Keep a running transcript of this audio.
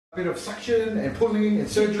A bit of suction and pulling and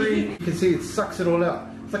surgery. You can see it sucks it all out.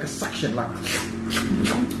 It's like a suction, like.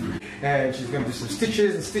 And she's going to do some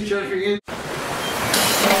stitches and stitch everything in.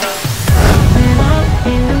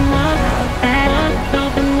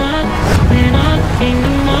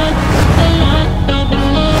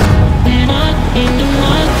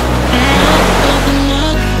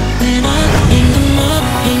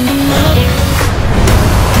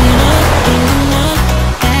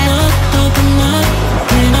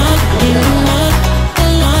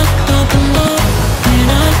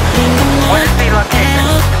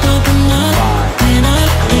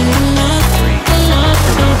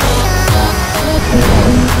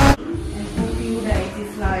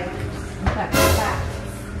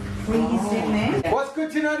 What's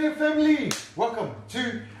good Tonight family? Welcome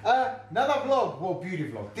to another vlog, well, beauty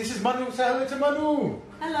vlog. This is Manu. Say hello to Manu.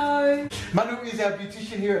 Hello. Manu is our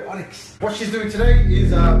beautician here at Onyx. What she's doing today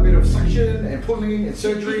is a bit of suction and pulling and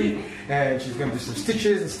surgery, and she's going to do some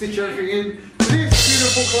stitches and stitch everything in. This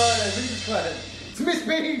beautiful client, this client, it's Miss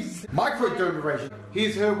B's Microdermabrasion.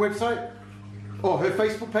 Here's her website or her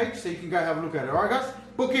Facebook page, so you can go have a look at it. Alright guys,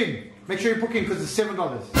 book in. Make sure you book in because it's $7.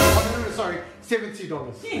 Oh, no, sorry, $70.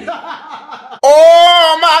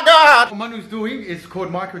 Oh my God! What Manu's doing is called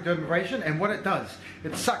microdermabrasion, and what it does,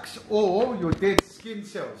 it sucks all your dead skin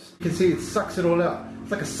cells. You can see it sucks it all out.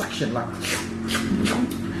 It's like a suction, like.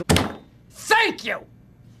 Thank you!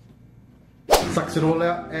 Sucks it all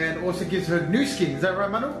out and also gives her new skin. Is that right,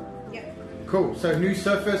 Manu? Yep. Cool. So new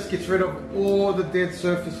surface, gets rid of all the dead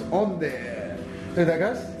surface on there. Look at that,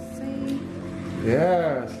 guys. See?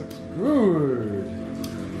 Yes, looks good.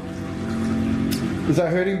 Is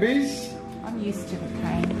that hurting, bees? I'm used to the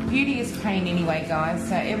pain. Beauty is pain anyway, guys,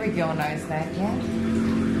 so every girl knows that, yeah?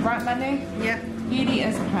 Right, Manu? Yeah. Beauty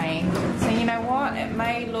is pain. So you know what? It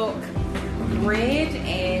may look red,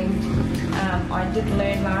 and I did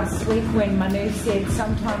learn last week when Manu said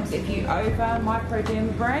sometimes if you over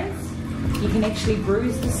microdermabrase, you can actually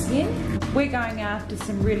bruise the skin. We're going after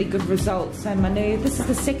some really good results. So Manu, this is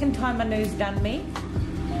the second time Manu's done me,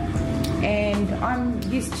 and I'm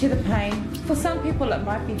used to the pain. For some people it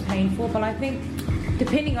might be painful, but I think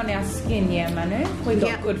depending on our skin, yeah, Manu, we've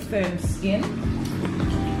got good firm skin.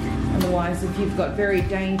 Otherwise, if you've got very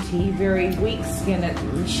dainty, very weak skin, it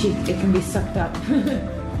can be sucked up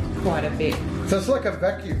quite a bit. So it's like a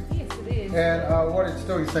vacuum. Yes, it is. And what it's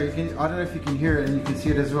doing, so you can, I don't know if you can hear it and you can see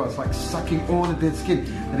it as well. It's like sucking all the dead skin,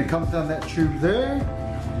 and it comes down that tube there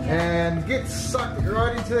and gets sucked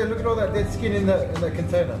right into there. Look at all that dead skin in the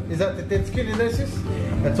container. Is that the dead skin in there, sis?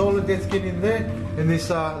 That's all the dead skin in there, in this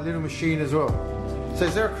little machine as well. So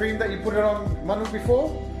is there a cream that you put it on, Manu, before?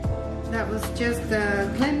 That was just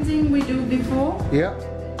the cleansing we do before. Yeah.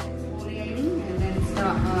 Exfoliating, and then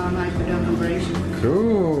start microdermabrasion.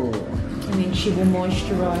 Cool. And then she will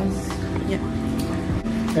moisturize. Yeah.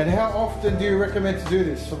 And how often do you recommend to do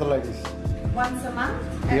this for the ladies? Once a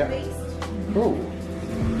month at least. Cool.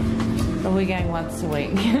 But we're going once a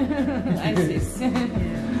week. I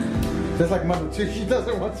That's like Manu too, she does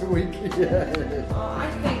it once a week. Yeah. Oh, I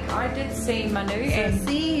think I did see Manu, and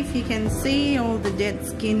See if you can see all the dead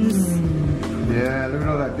skins. Yeah, look at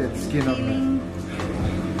all that dead skin up there.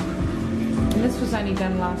 And this was only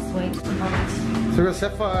done last week. So we've got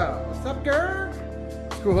Sapphire. What's up, girl?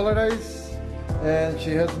 School holidays, and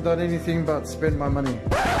she hasn't done anything but spend my money.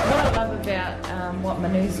 What I love about what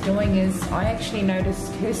Manu's doing is I actually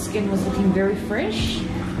noticed her skin was looking very fresh.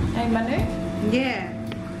 Hey, Manu? Yeah.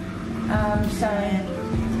 So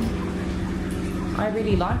I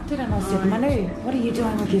really liked it, and I said, Manu, what are you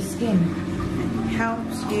doing with your skin? It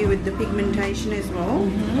helps you with the pigmentation as well.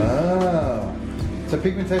 Ah. So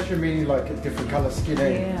pigmentation meaning like a different colour skin,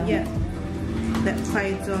 eh? Yeah. That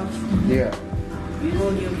fades off Yeah.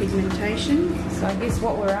 all your pigmentation. So I guess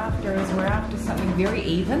what we're after is we're after something very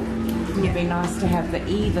even. It'd be nice to have the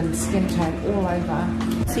even skin tone all over.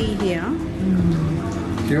 See here.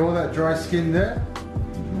 See all that dry skin there?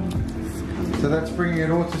 So that's bringing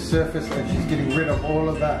it all to surface, and she's getting rid of all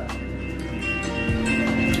of that.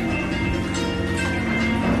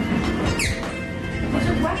 Does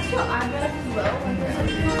it wax your eyebrow as well? When does it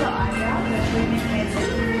feel the eyebrow?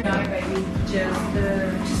 No, baby,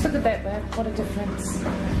 just look at that back. What a difference.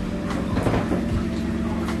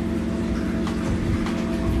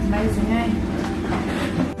 Amazing, eh?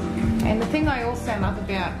 And the thing I also love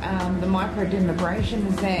about the microdermabrasion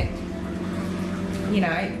is that, you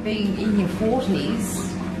know, being in your 40s,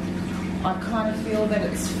 I kind of feel that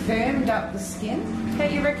it's firmed up the skin.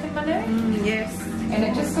 Don't you reckon, Manu? Yes. And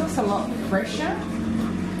it just looks a lot fresher.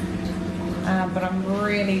 But I'm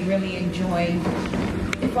really, really enjoying.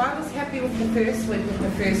 If I was happy with the first week, with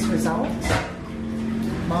the first result,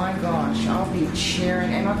 my gosh, I'll be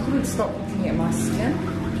cheering, and I couldn't stop looking at my skin.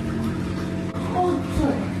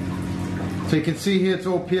 So you can see here it's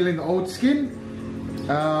all peeling the old skin,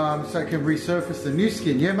 so it can resurface the new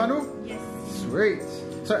skin. Yeah, Manu? Yes. Sweet.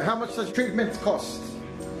 So how much does treatment cost?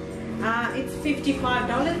 It's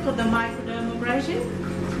 $55 for the microdermabrasion,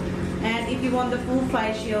 and if you want the full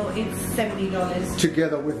facial, it's $70.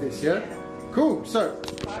 Together with this, yeah? Cool. So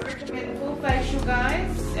I recommend the full facial,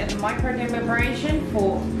 guys, and the microdermabrasion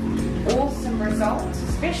for awesome results,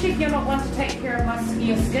 especially if you're not one to take care of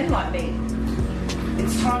your skin like me.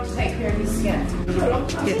 It's time to take care of your skin.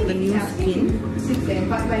 Get the new skin. Sit there,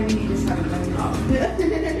 but maybe you just haven't done it.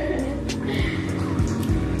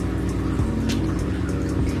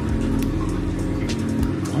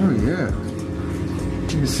 oh yeah.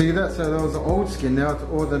 You can see that? So that was the old skin, now it's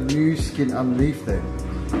all the new skin underneath there.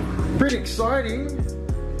 Pretty exciting,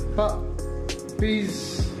 but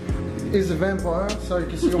Bees is a vampire, so you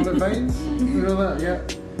can see all her veins. Look at that, yeah.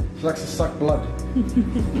 She likes to suck blood.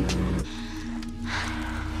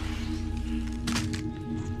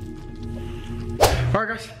 Alright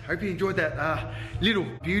guys, hope you enjoyed that little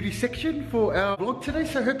beauty section for our vlog today,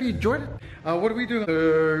 so hope you enjoyed it. What are we doing?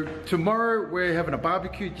 Tomorrow we're having a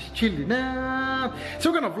barbecue, just chilling out. So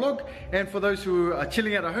we're going to vlog, and for those who are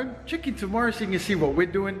chilling out at home, check in tomorrow so you can see what we're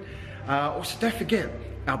doing. Also don't forget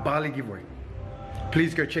our BALI giveaway.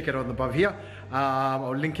 Please go check it out above here.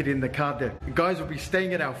 I'll link it in the card there. You guys will be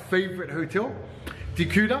staying at our favorite hotel,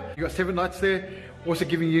 DYMONDS. You got 7 nights there. Also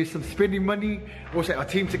giving you some spending money. Also our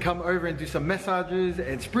team to come over and do some massages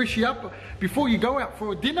and spruce you up before you go out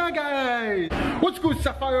for dinner, guys. What's good,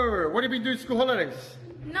 Sapphire? What have you been doing school holidays?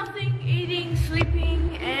 Nothing, eating,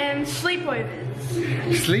 sleeping, and sleepovers.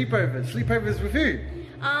 Sleepovers? Sleepovers with who?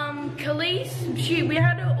 Khalees, we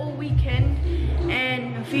had it all weekend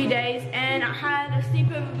and a few days, and I had a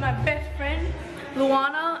sleepover with my best friend,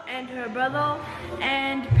 Luana, and her brother,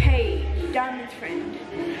 and Paige, Diamond's friend.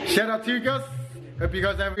 Shout out to you guys. Hope you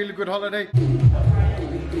guys have a really good holiday.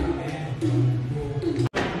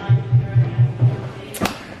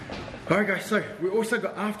 Alright guys, so we also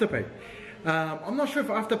got Afterpay. I'm not sure if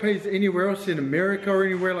Afterpay is anywhere else in America or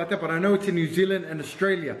anywhere like that, but I know it's in New Zealand and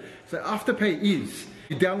Australia. So Afterpay is,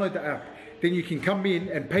 you download the app, then you can come in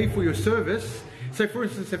and pay for your service. So for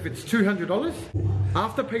instance, if it's $200,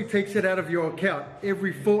 Afterpay takes it out of your account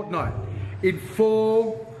every fortnight in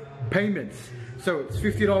 4 payments. So it's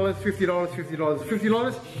 $50, $50, $50,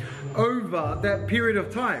 $50 over that period of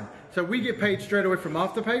time. So we get paid straight away from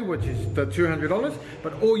Afterpay, which is the $200,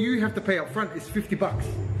 but all you have to pay up front is $50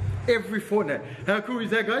 every fortnight. How cool is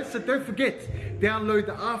that, guys? So don't forget, download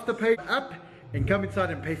the Afterpay app and come inside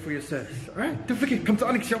and pay for your service. All right, don't forget, come to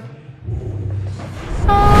Onyx Shop.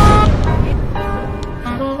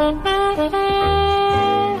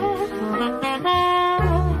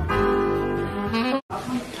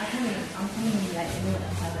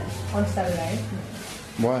 On Saturday.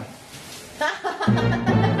 Why?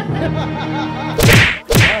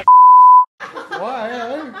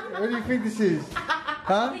 Why? What do you think this is?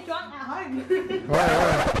 Huh?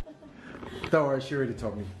 Why? Don't worry, she already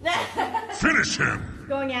told me. Finish him!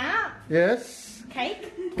 Going out? Yes.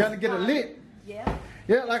 Cake? Gotta get it lit. Yeah.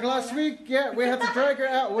 Yeah, like last week, yeah, we had to drag her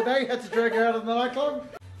out. Well, they had to drag her out of the nightclub.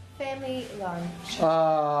 Family lunch.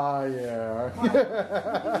 Ah, yeah.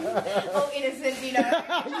 Oh, innocent, you know.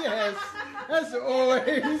 Yes, as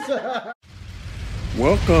always.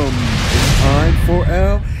 Welcome. It's time for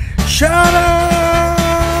our Shoutout!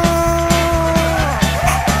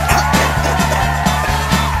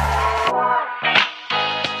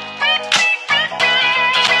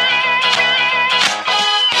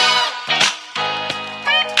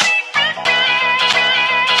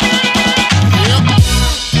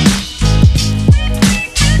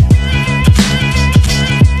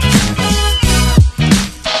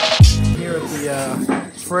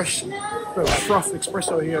 Fresh froth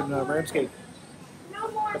espresso here in Ramsgate.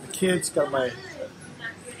 Got the kids, got my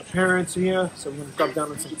parents here, so we're going to drop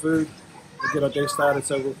down on some food and get our day started.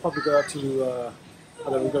 So we'll probably go out to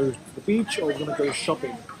either we'll go to the beach or we're going to go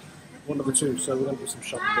shopping, one of the two. So we're going to do some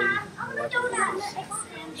shopping, baby.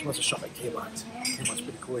 She wants to shop at Kmart. Kmart's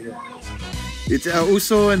pretty cool here. It's our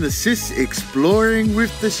Uso and the Sis exploring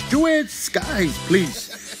with the Stewards. Guys,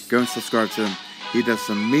 please go and subscribe to him. He does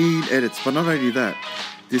some mean edits, but not only that,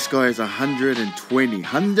 this guy is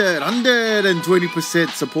 120%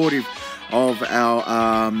 supportive of our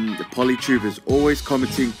polytubers, always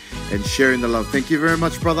commenting and sharing the love. Thank you very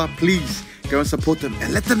much, brother. Please go and support them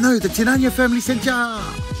and let them know the Tinanya family sent ya.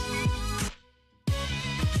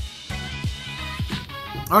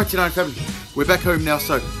 Alright, Tinanya family, we're back home now,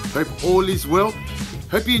 so hope all is well.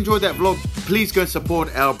 Hope you enjoyed that vlog. Please go and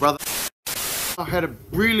support our brother. I had a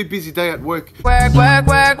really busy day at work. Work.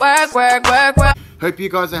 Hope you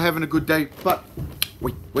guys are having a good day. But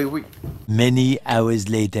wait. Many hours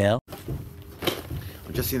later.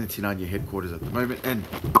 I'm just in the Tinanya headquarters at the moment, and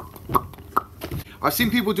I've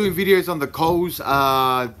seen people doing videos on the Coles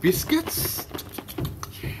biscuits,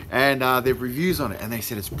 and their reviews on it, and they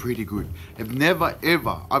said it's pretty good. I've never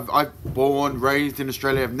ever, I've born, raised in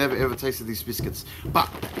Australia, I've never ever tasted these biscuits, but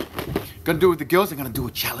gonna do it with the girls. I'm gonna do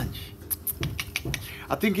a challenge.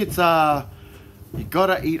 I think it's you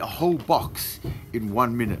gotta eat a whole box in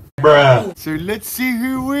 1 minute. Bruh. So let's see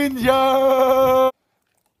who wins, yo.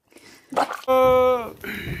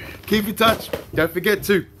 Keep in touch. Don't forget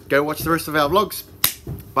to go watch the rest of our vlogs.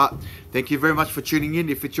 But thank you very much for tuning in.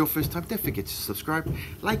 If it's your first time, don't forget to subscribe,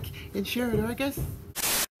 like, and share it, I guess.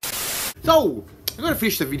 So, I'm gonna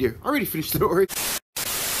finish the video. I already finished it already.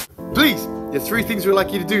 Please, there's 3 things we'd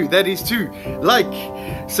like you to do. That is to like,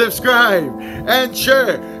 subscribe, and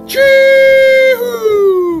share.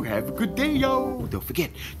 Cheeeeehooooo! Have a good day, yo. Don't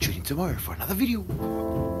forget, tune in tomorrow for another video.